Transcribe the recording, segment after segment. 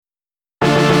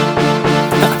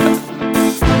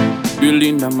Early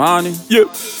in the morning, Yeah,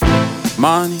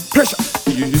 money, pressure.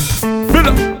 yeah. Fill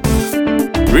up.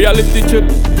 Reality check,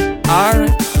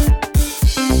 alright.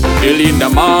 Early in the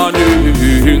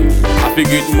morning, I fi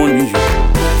get money.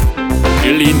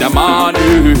 Early in the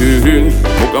morning,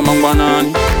 muka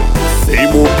mangbanani.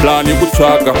 Same old plan you could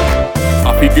traga.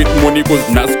 I fi get money cause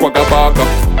nas kwaga baka.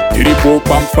 Tiripo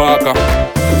pampaka.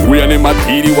 We ane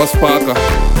matiri was paka.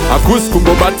 Akus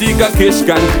kumbo batika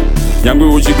keshkan.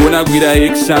 Yangwe uchi gonna with a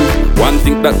action. One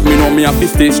thing that me know me have to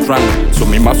stay strong. So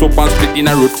me must up and straight in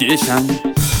a rotation.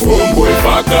 Homeboy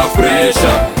Faka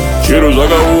Presha. Chiro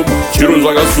zaga chiro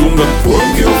zaga sunga.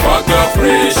 Homeboy Faka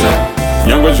Presha.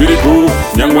 Nyangwa jiribu,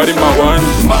 nyangwa di mawan.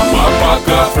 Mama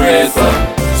Faka Presha.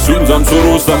 Sunza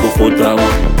msorosa kufotawa.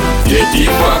 Yeti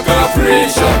Faka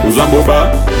Presha. Uzambo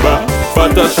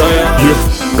bata shaya.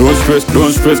 Yeah. Don't stress,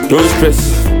 don't stress, don't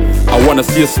stress. I wanna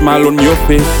see a smile on your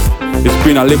face. It's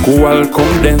been a little while,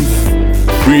 come dance.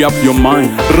 Free up your mind.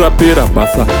 Rapera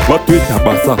basa, watuita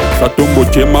basa. Satombo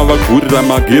chema vagurira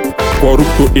magip.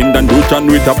 Korupto inda nducha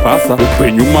nuita pasa.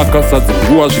 Upenyu makasa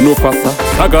ziguwa zinofasa.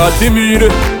 Saga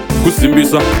atimire,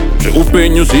 kusimbisa.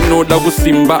 Upenyu zinoda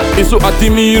kusimba. Iso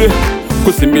atimire,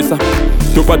 kusimbisa.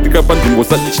 Topatika pandimbo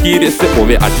sa tichikire. Se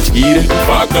ove atichikire.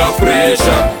 Faka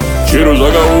Presha. Chiro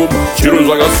zaga chiro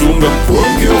zaga sunga.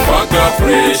 Homegirl Faka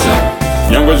Presha.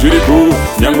 Nyangwa jiribu,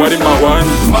 nyangwa di mawan.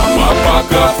 Mama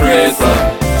Faka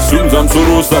Presha. Sunza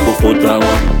msorosa kufotawa.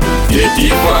 Yeti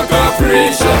Faka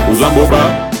Presha. Uzambo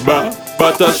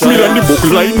bata shaya. Mirandi boku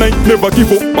line, never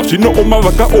give up. Bashino oma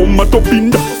vaka oma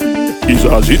topinda.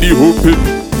 Isa zidi hope,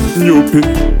 nyope.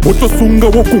 Oto sunga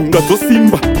wokunga to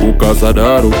simba.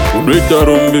 Ukasadaro, unoita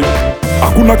rombe.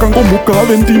 Hakuna kango muka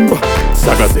vendimba.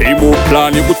 Saga same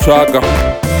plan you could traga.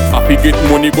 I fi get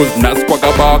money cause nas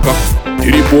kwaga baka.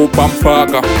 Tiripo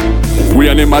pampaka. We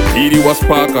ane matiri was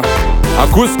paka.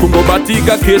 Akus kumbo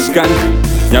batika keshkan.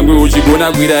 Yangwe uchi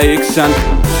gonna with a action.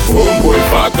 Homeboy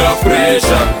Faka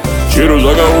Presha. Chiro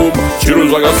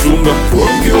zaga sunga.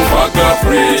 Homegirl Faka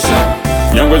Presha.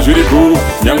 Nyangwa jiribu,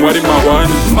 nyangwa di mawan.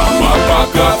 Mama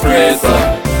Faka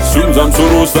Presha. Sunza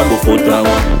msorosa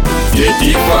kufotawa.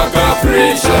 Yeti Faka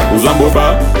Presha. Uzambo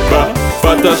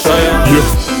bata shaya.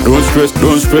 Yeah, Don't stress,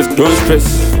 don't stress, don't stress.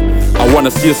 I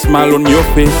wanna see a smile on your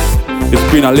face.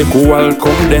 It's been a little while,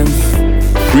 come dance.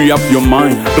 Free up your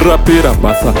mind. rapera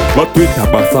basa, watuita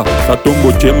basa.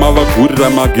 Satombo chema vagurira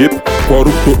magip.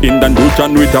 Korupto inda nducha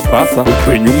nuita pasa.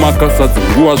 Upenyu makasa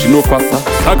ziguwa zinofasa.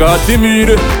 Saga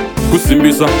atimire,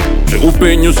 kusimbisa.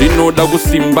 Upenyu zinoda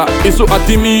kusimba. Iso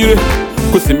atimire,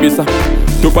 kusimbisa.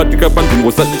 Topatika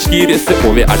pandimbo sa tichikire. Se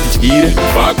ove atichikire.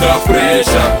 Faka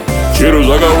Presha. Chiro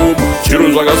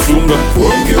zaga sunga.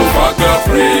 Homegirl Faka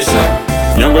Presha.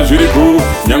 Nyangwa jiribu,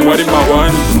 nyangwa di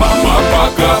mawan. Mama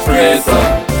Faka Presha.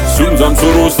 Sunza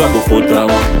msorosa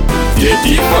kufotawa.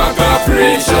 Yeti Faka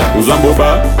Presha. Uzambo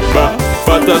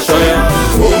bata shaya.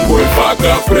 Homeboy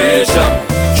Faka Presha.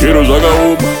 Chiro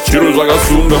zaga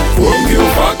sunga. Homegirl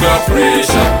Faka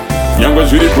Presha. Nyangwa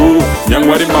jiribu,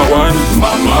 nyangwa di mawan.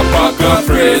 Mama Faka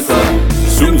Presha.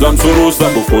 Sunza msorosa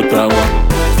kufotawa.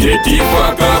 Yeti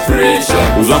Faka Presha.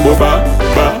 Uzambo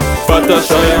bata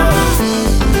shaya.